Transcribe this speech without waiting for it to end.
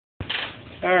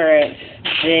Alright,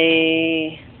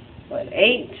 day,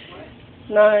 8,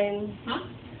 9? Huh?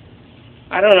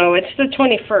 I don't know, it's the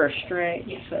 21st, right?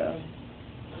 Yeah. So,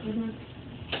 Mhm.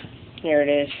 here it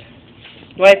is.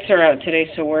 Lights are out today,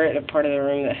 so we're at a part of the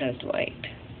room that has light.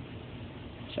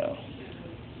 So,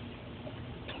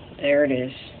 there it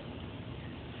is.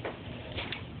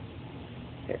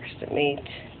 There's the meat.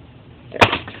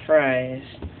 There's the fries.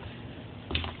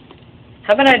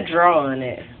 How about I draw on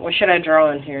it? What should I draw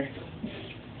on here?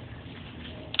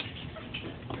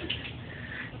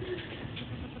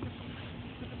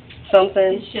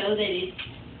 Something? To show that it's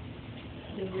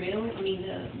the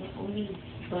only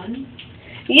bun.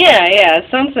 Yeah,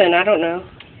 something. I don't know.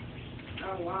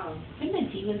 Oh, wow. Put the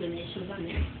Diva's initials on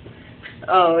there.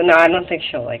 Oh, no, I don't think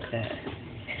she'll like that.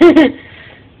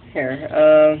 Here,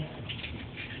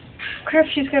 crap,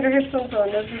 she's got her headphones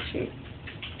on, doesn't she?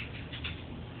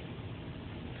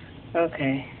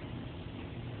 Okay.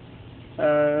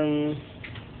 Alright,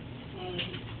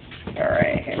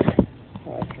 here.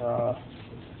 I'll draw.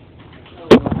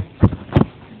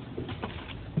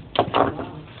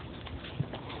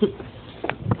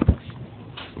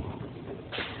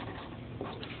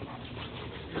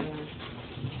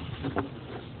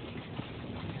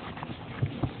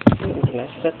 Can I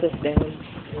set this down?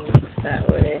 That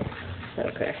way.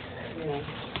 Okay.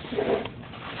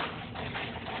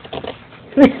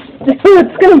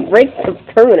 It's gonna break the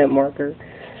permanent marker.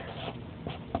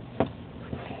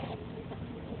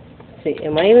 Let's see,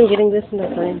 am I even getting this in the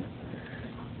frame?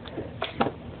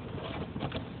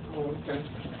 Oh, okay.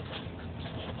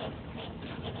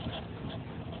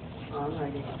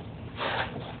 Alrighty.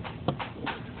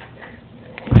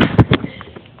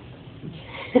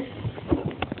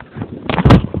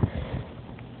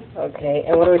 Okay,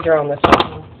 and what do we draw on this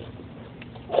one?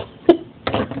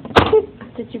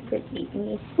 Did you put eating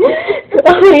this?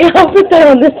 Oh yeah, I'll put that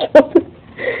on this one.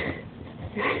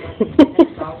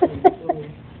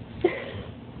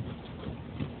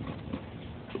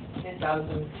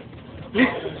 10,000.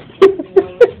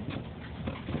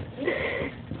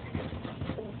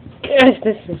 Gosh,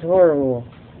 this is horrible.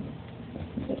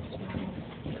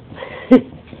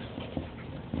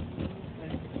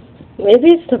 Maybe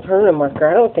it's the permanent marker.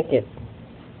 I don't think it...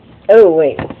 Oh,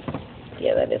 wait.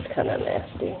 Yeah, that is kind of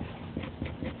nasty.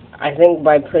 I think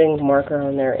by putting the marker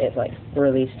on there, it, like,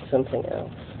 released something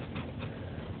else.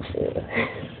 Ew.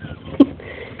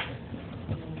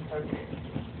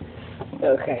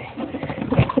 Okay.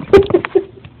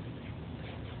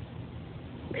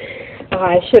 Oh,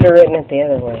 I should have written it the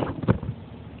other way.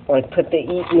 Like, put the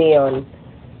eat me on...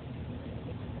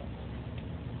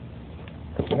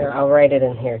 Here, I'll write it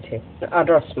in here, too. I'll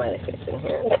draw a smiley face in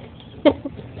here.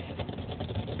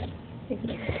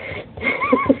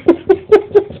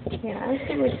 Yeah, I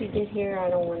see what you did here. I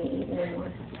don't want to eat no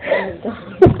more. I'm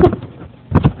done.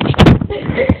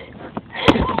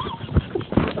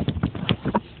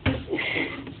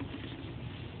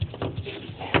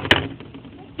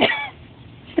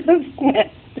 That's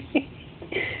nasty.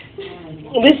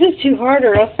 This is too hard,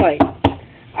 or else, like,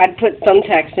 I'd put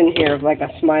thumbtacks in here of, like, a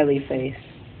smiley face.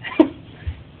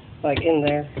 Like, in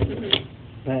there.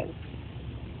 But...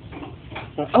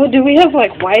 Oh, do we have,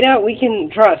 like, whiteout? We can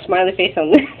draw a smiley face on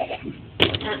this.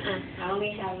 I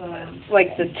only have a...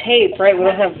 Like, the tape, right? We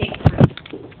don't have...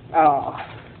 Oh.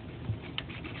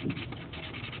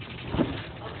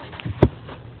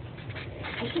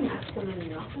 I can ask them in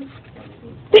the office.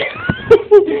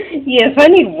 Yes, I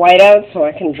need whiteout so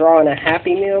I can draw on a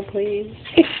Happy Meal, please.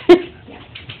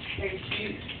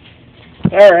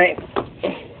 Alright.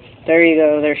 There you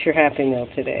go. There's your Happy Meal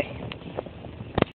today.